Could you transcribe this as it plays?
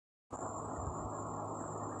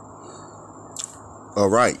All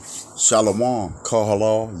right. Shalom,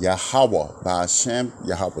 Kohala, Yahweh, Ba'ashem,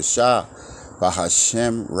 Yahweh Shah,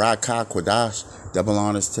 Ba'ashem, Rakah, Kodash. Double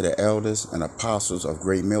honors to the elders and apostles of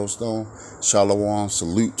Great Millstone. Shalom,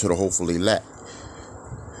 salute to the hopeful elect.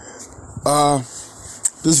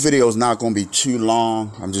 This video is not going to be too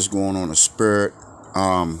long. I'm just going on a spirit.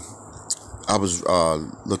 I was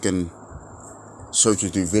searching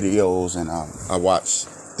through videos, and I watched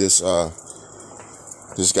this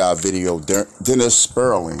guy video, Dennis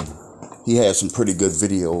Sperling. He had some pretty good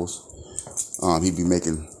videos. He be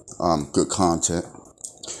making good content.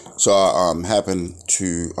 So I happened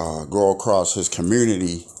to go across his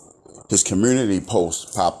community. His community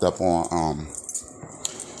post popped up on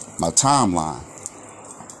my timeline.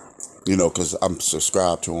 You know, because I'm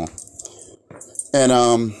subscribed to him. And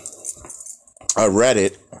I read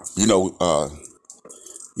it. You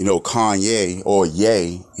know, Kanye, or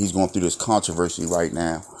Ye, he's going through this controversy right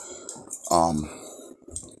now.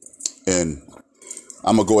 And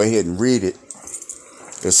I'm going to go ahead and read it.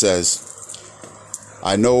 It says,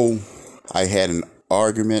 I know I had an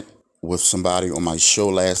argument with somebody on my show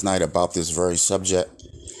last night about this very subject.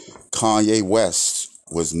 Kanye West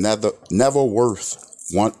was never worth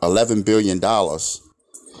 $11 billion.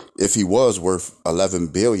 If he was worth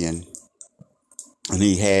 $11 billion and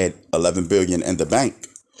he had $11 billion in the bank,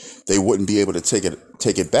 they wouldn't be able to take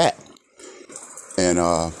it back. And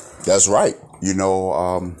that's right. You know,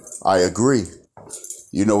 I agree.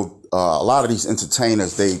 You know, a lot of these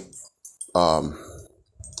entertainers, they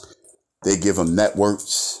give them net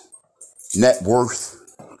worth,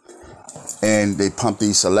 and they pump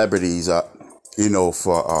these celebrities up, you know,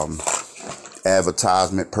 for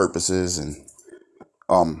advertisement purposes and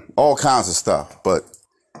all kinds of stuff. But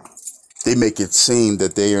they make it seem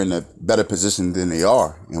that they are in a better position than they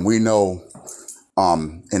are. And we know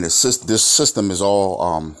and this system is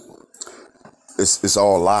all it's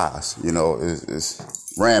all lies, you know. It's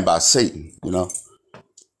ran by Satan, you know,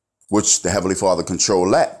 which the Heavenly Father control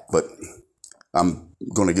that. But I'm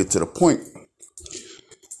going to get to the point.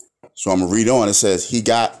 So I'm going to read on. It says he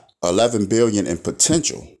got 11 billion in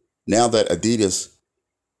potential. Now that Adidas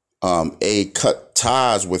cut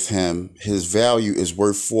ties with him, his value is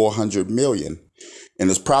worth 400 million, and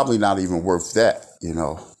it's probably not even worth that. You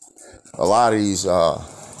know, a lot of these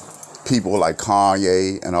people like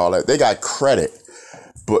Kanye and all that, they got credit,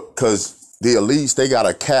 but because the elites, they got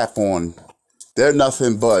a cap on. They're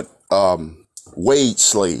nothing but wage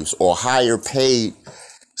slaves or higher paid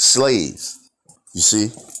slaves. You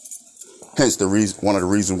see, hence the reason. One of the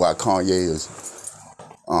reasons why Kanye is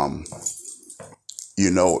you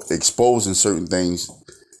know, exposing certain things.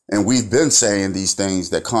 And we've been saying these things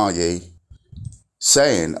that Kanye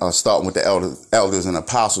saying, starting with the elders and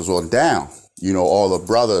apostles on down. You know, all the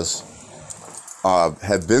brothers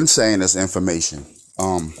have been saying this information.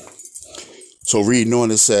 So reading on,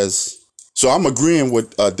 it says, so I'm agreeing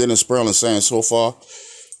with Dennis Sperling saying so far.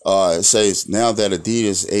 It says, now that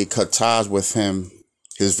Adidas cut ties with him,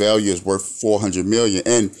 his value is worth 400 million.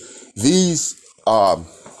 And these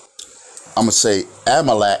I'm going to say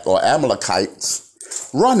Amalek or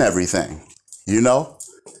Amalekites run everything, you know.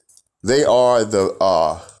 They are the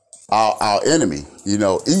our enemy, you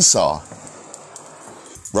know, Esau,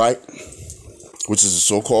 right? Which is a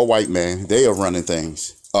so-called white man. They are running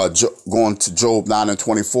things. Going to Job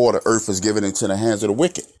 9:24, the earth is given into the hands of the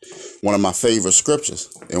wicked. One of my favorite scriptures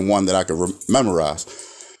and one that I could memorize.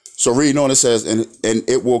 So reading on, it says, and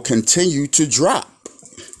it will continue to drop.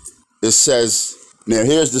 It says, now,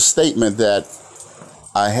 here's the statement that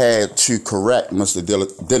I had to correct Mr.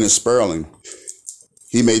 Dennis Sperling.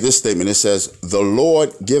 He made this statement. It says, the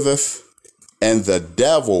Lord giveth and the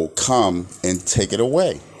devil come and take it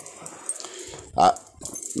away.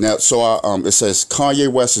 It says Kanye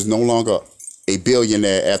West is no longer a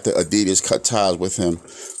billionaire after Adidas cut ties with him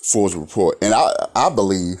for his report. And I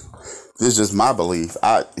believe, this is just my belief,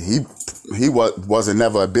 he wasn't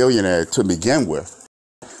never a billionaire to begin with.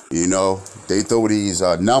 You know, they throw these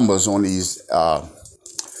numbers on these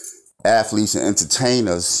athletes and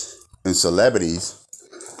entertainers and celebrities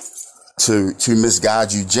to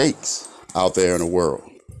misguide you jakes out there in the world,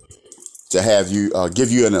 to have you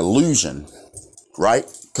give you an illusion, right?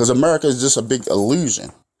 Because America is just a big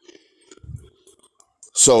illusion.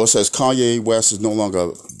 So it says Kanye West is no longer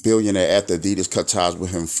a billionaire after Adidas cut ties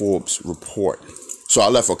with him, Forbes report. So I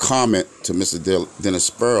left a comment to Mr. Dennis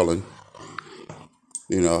Sperling.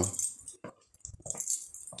 You know,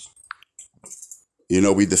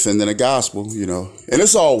 we defending the gospel, you know, and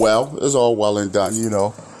it's all well and done, you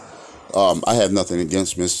know. I have nothing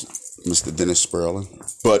against Mr. Dennis Sperling,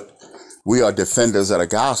 but we are defenders of the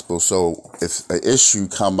gospel. So if an issue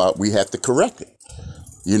come up, we have to correct it.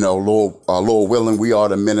 Lord willing, we are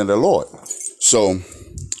the men of the Lord. So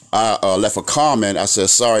I left a comment. I said,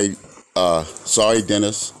 sorry,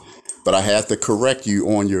 Dennis, but I have to correct you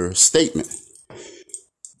on your statement.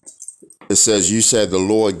 It says, you said the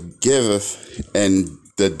Lord giveth and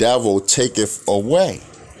the devil taketh away.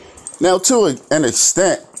 Now, to an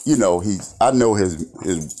extent, I know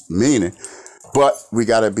his meaning, but we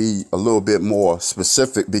got to be a little bit more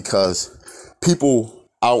specific, because people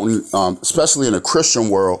out in, especially in the Christian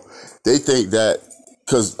world, they think that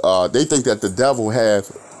the devil have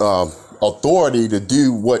authority to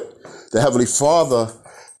do what the Heavenly Father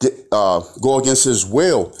go against his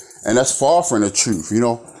will. And that's far from the truth.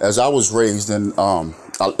 As I was raised in a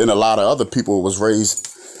lot of other people was raised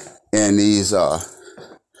in these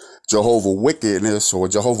Jehovah Wickedness or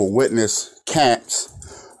Jehovah Witness camps,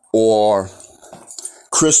 or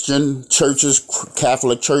Christian churches,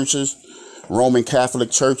 Catholic churches, Roman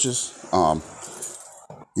Catholic churches, all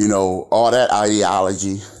that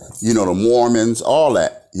ideology, the Mormons, all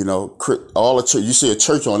that, all the church. You see a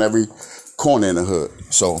church on every corner in the hood.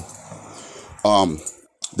 So,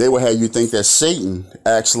 they will have you think that Satan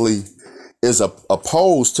actually is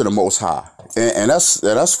opposed to the Most High, and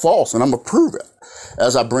that's false. And I'm gonna prove it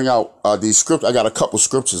as I bring out these scriptures. I got a couple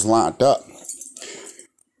scriptures lined up.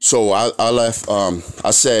 So I left.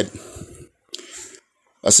 I said,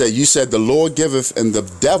 you said the Lord giveth and the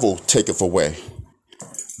devil taketh away,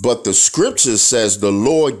 but the scripture says the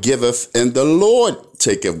Lord giveth and the Lord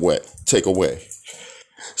take away.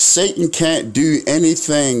 Satan can't do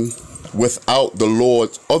anything without the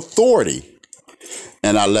Lord's authority.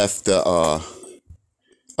 And I left a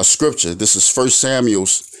scripture. This is 1 Samuel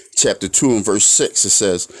chapter 2 and verse 6. It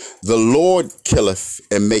says, the Lord killeth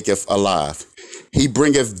and maketh alive. He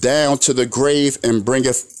bringeth down to the grave and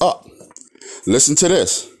bringeth up. Listen to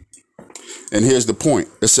this. And here's the point.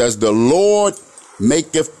 It says, the Lord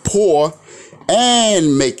maketh poor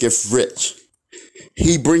and maketh rich.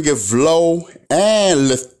 He bringeth low and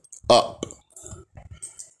lift up.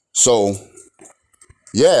 So,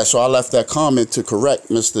 yeah, so I left that comment to correct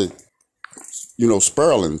Mr.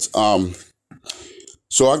 Sperlins.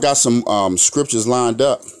 So I got some scriptures lined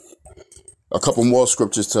up, a couple more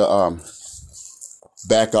scriptures to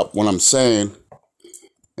back up what I'm saying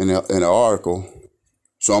in the article.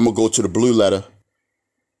 So I'm gonna go to the blue letter.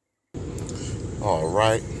 All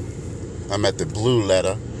right, I'm at the blue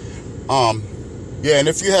letter. Yeah, and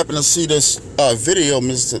if you happen to see this video,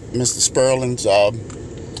 Mr. Sperlins,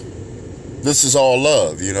 this is all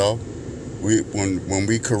love, when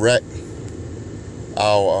we correct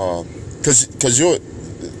our, because you're,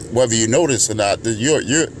 whether you notice or not, you're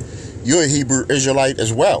a Hebrew Israelite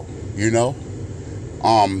as well,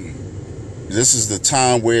 This is the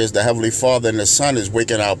time where the Heavenly Father and the Son is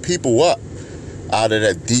waking our people up out of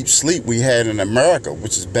that deep sleep we had in America,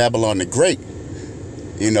 which is Babylon the Great.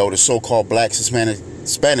 The so-called blacks,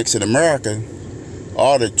 Hispanics in America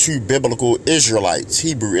are the true biblical Israelites,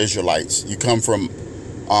 Hebrew Israelites. You come from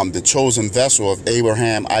the chosen vessel of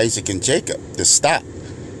Abraham, Isaac, and Jacob, the stock,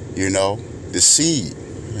 the seed,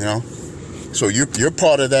 So you're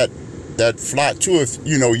part of that flock too if,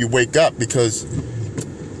 you wake up, because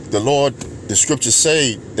the scriptures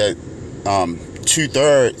say that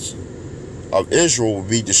 2/3 of Israel will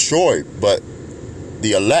be destroyed, but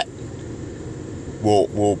the elect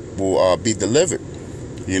will be delivered,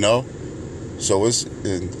 So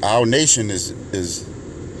our nation is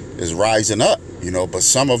rising up, but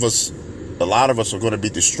a lot of us are going to be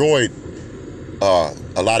destroyed.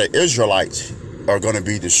 A lot of Israelites are going to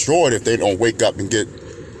be destroyed if they don't wake up and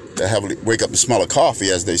wake up and smell of coffee,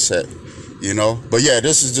 as they said, But yeah,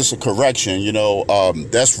 this is just a correction,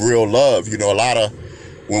 that's real love. A lot of,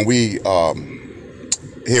 when we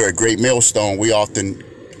here at Great Millstone, we often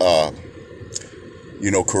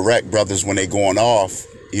correct brothers when they going off.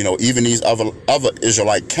 Even these other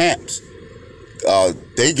Israelite camps,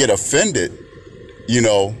 they get offended,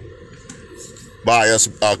 by us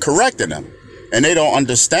correcting them, and they don't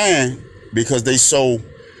understand, because they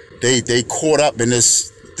caught up in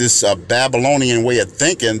this Babylonian way of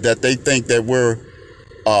thinking, that they think that we're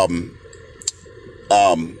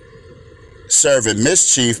serving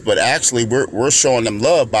mischief, but actually we're showing them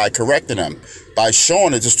love by correcting them, by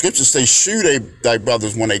showing it. The scriptures say, shoot thy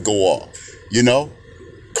brothers when they go off,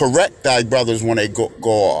 correct thy brothers when they go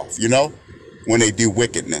off, when they do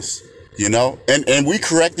wickedness, and we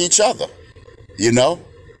correct each other,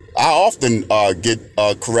 I often get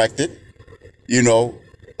corrected,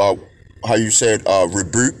 how you said,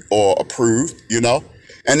 rebuke or approved,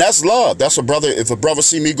 and that's love. That's a brother. If a brother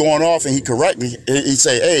see me going off and he correct me, he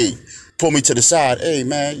say, hey, pull me to the side. Hey,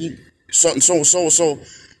 man, you something so,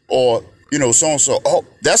 or so-and-so. Oh,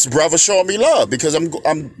 that's brother showing me love because I'm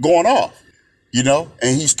going off,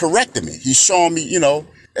 and he's correcting me. He's showing me,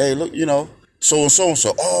 hey, look,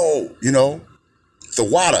 so-and-so. Oh, the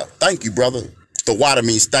water. Thank you, brother. The water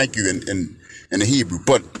means thank you in the Hebrew.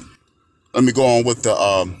 But let me go on with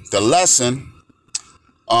the lesson.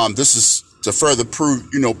 This is to further prove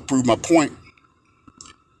my point.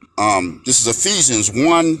 This is Ephesians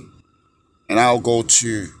 1, and I'll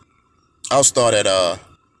start at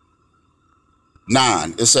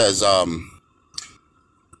 9. It says,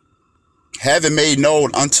 having made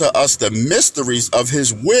known unto us the mysteries of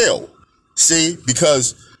his will. See,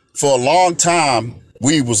 because for a long time,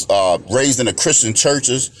 we was raised in the Christian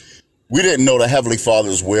churches. We didn't know the Heavenly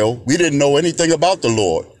Father's will. We didn't know anything about the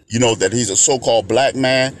Lord. That he's a so-called black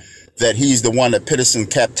man, that he's the one that put us in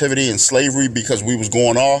captivity and slavery because we was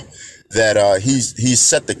going off, that he's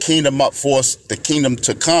set the kingdom up for us, the kingdom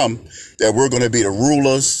to come, that we're going to be the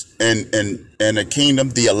rulers and the kingdom,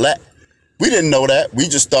 the elect. We didn't know that. We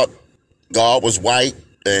just thought God was white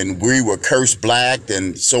and we were cursed black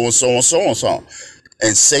and so and so and so and so.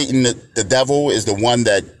 And Satan, the devil, is the one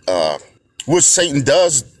that, which Satan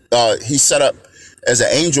does, he's set up as an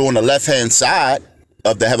angel on the left-hand side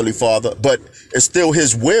of the Heavenly Father, but it's still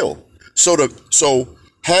his will. So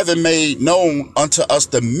having made known unto us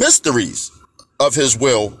the mysteries of his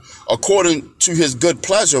will, according to his good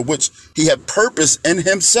pleasure, which he had purposed in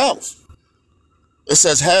himself. It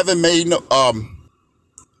says, having made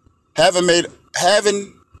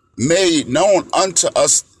known unto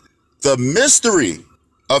us the mystery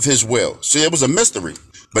of his will. See, it was a mystery,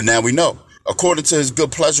 but now we know, according to his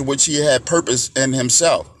good pleasure, which he had purposed in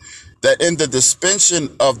himself, that in the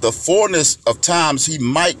dispensation of the fullness of times he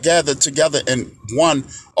might gather together in one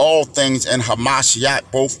all things in Hamashiach,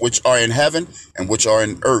 both which are in heaven and which are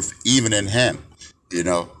in earth, even in him.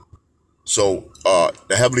 So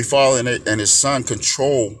the Heavenly Father and his Son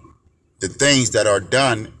control the things that are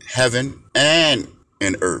done heaven and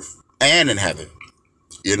in earth and in heaven.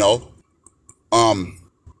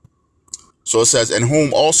 So it says, in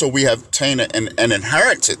whom also we have obtained an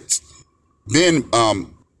inheritance, being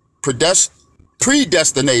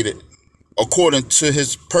predestinated according to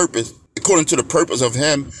his purpose, according to the purpose of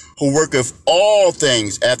him who worketh all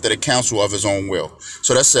things after the counsel of his own will.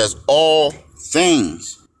 So that says all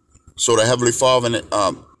things. So the Heavenly Father,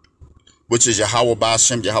 which is Yahweh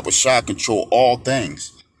Ba'ashem, Yahweh Shah, control all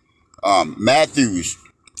things. Matthew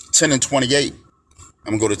 10 and 28.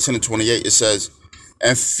 I'm going to go to 10 and 28. It says,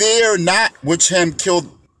 and fear not which kill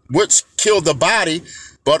the body,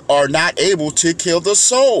 but are not able to kill the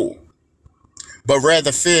soul, but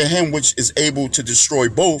rather fear him which is able to destroy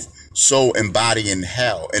both soul and body in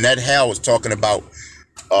hell. And that hell is talking about,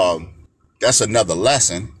 that's another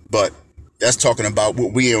lesson, but that's talking about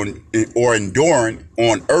what we are enduring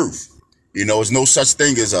on earth. There's no such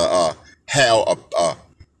thing as a hell,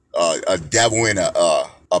 a devil in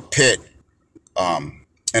a pit,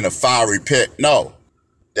 in a fiery pit. No,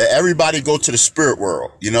 that everybody go to the spirit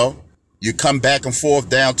world. You come back and forth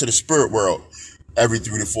down to the spirit world every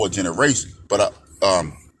 3 to 4 generations. But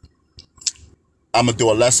I'm gonna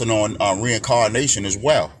do a lesson on reincarnation as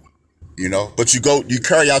well. But you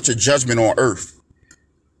carry out your judgment on earth.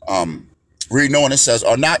 Reading on, it says,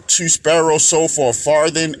 are not 2 sparrows sold for a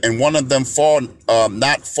farthing, and one of them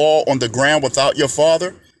not fall on the ground without your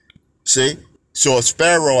Father? See, so a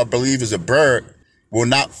sparrow, I believe, is a bird, will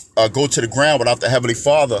not go to the ground without the Heavenly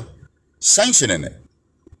Father sanctioning it.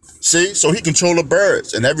 See, so he controls the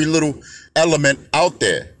birds and every little element out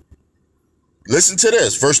there. Listen to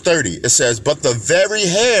this, verse 30. It says, but the very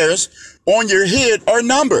hairs on your head are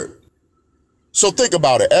numbered. So think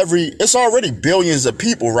about it. It's already billions of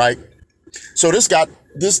people, right? So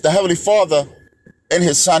the Heavenly Father and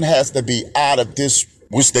his Son has to be out of this,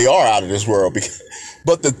 which they are out of this world.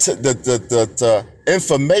 But the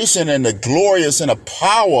information and the glorious and the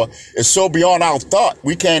power is so beyond our thought,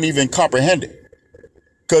 we can't even comprehend it.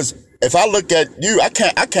 Because if I look at you, I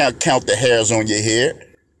can't count the hairs on your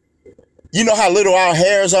head. You know how little our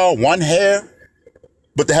hairs are, one hair?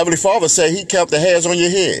 But the Heavenly Father said he count the hairs on your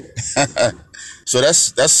head. So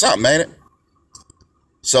that's something, ain't it?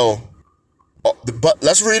 So, but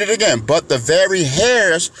let's read it again. But the very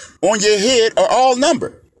hairs on your head are all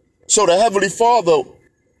numbered. So the Heavenly Father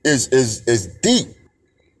is deep,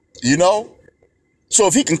 So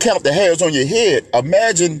if he can count the hairs on your head,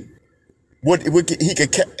 imagine what he can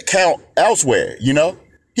count elsewhere,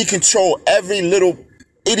 He control every little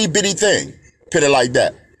itty bitty thing. Put it like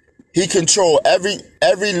that. He control every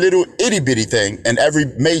little itty bitty thing and every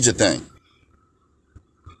major thing.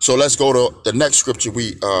 So let's go to the next scripture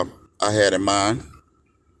I had in mind.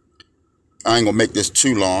 I ain't gonna make this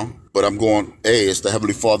too long, but I'm going, hey, it's the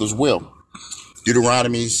Heavenly Father's will.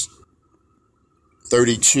 Deuteronomy's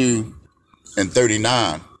 32 and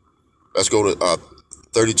 39. Let's go to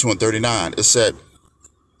 32 and 39. It said,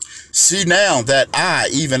 see now that I,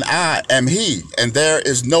 even I, am he, and there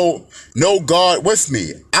is no God with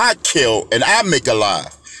me. I kill and I make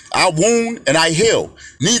alive. I wound and I heal.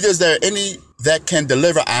 Neither is there any that can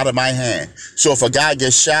deliver out of my hand. So if a guy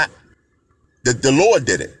gets shot, the Lord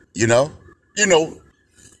did it, you know,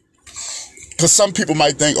 because some people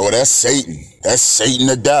might think, oh, that's Satan. That's Satan,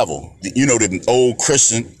 the devil. You know, the old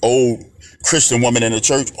Christian woman in the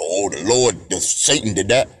church. Oh, the Lord, Satan did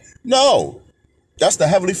that. No, that's the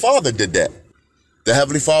Heavenly Father did that. The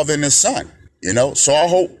Heavenly Father and his son, you know. So I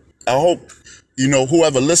hope, you know,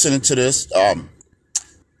 whoever listening to this,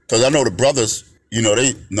 because I know the brothers, you know,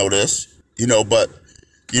 they know this, you know, but,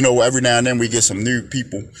 you know, every now and then we get some new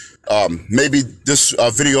people. Maybe this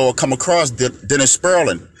video will come across Dennis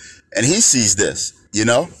Sperling, and he sees this, you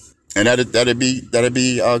know, and that'd be good,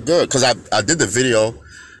 because I did the video,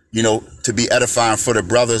 you know, to be edifying for the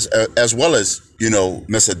brothers as well as, you know,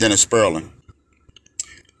 Mr. Dennis Sperling.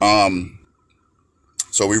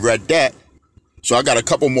 So we read that. So I got a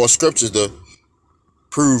couple more scriptures to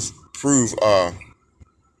prove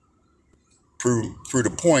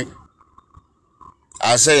the point.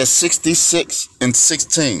 Isaiah 66 and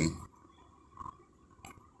 16.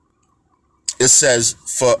 It says,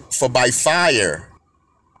 for by fire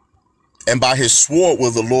and by his sword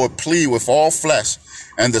will the Lord plead with all flesh,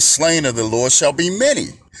 and the slain of the Lord shall be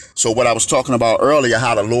many. So what I was talking about earlier,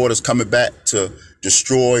 how the Lord is coming back to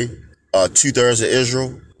destroy 2/3 of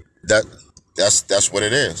Israel, that's what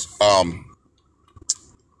it is.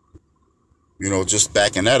 You know, just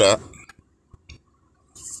backing that up.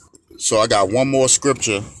 So I got one more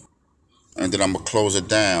scripture, and then I'm gonna close it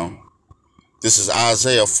down. This is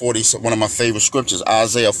Isaiah 40, one of my favorite scriptures,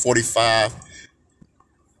 Isaiah 45.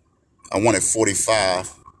 I wanted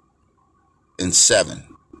 45 and 7.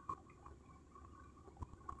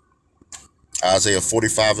 Isaiah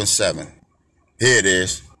 45 and 7. Here it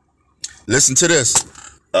is. Listen to this,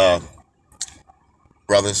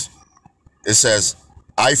 brothers. It says,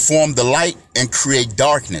 I form the light and create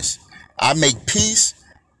darkness. I make peace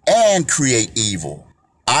and create evil.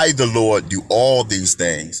 I, the Lord, do all these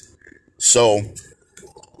things. So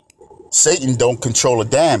Satan don't control a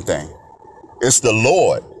damn thing. It's the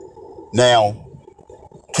Lord. Now,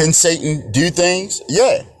 can Satan do things?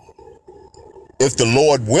 Yeah. If the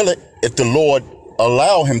Lord will it, if the Lord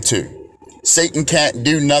allow him to. Satan can't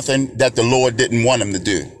do nothing that the Lord didn't want him to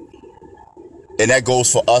do. And that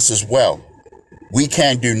goes for us as well. We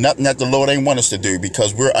can't do nothing that the Lord ain't want us to do,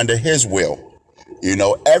 because we're under his will. You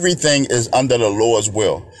know, everything is under the Lord's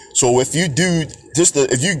will. So if you do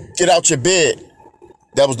if you get out your bed,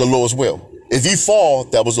 that was the Lord's will. If you fall,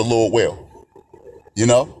 that was the Lord's will. You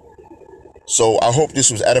know? So I hope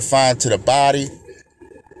this was edifying to the body.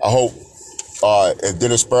 I hope if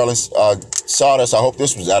Dennis Sperling saw this, I hope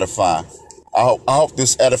this was edifying. I hope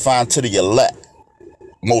this edifying to the elect,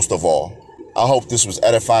 most of all. I hope this was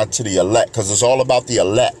edifying to the elect, because it's all about the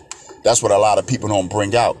elect. That's what a lot of people don't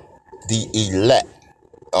bring out. The elect.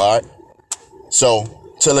 All right. So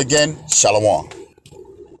till again, shalom.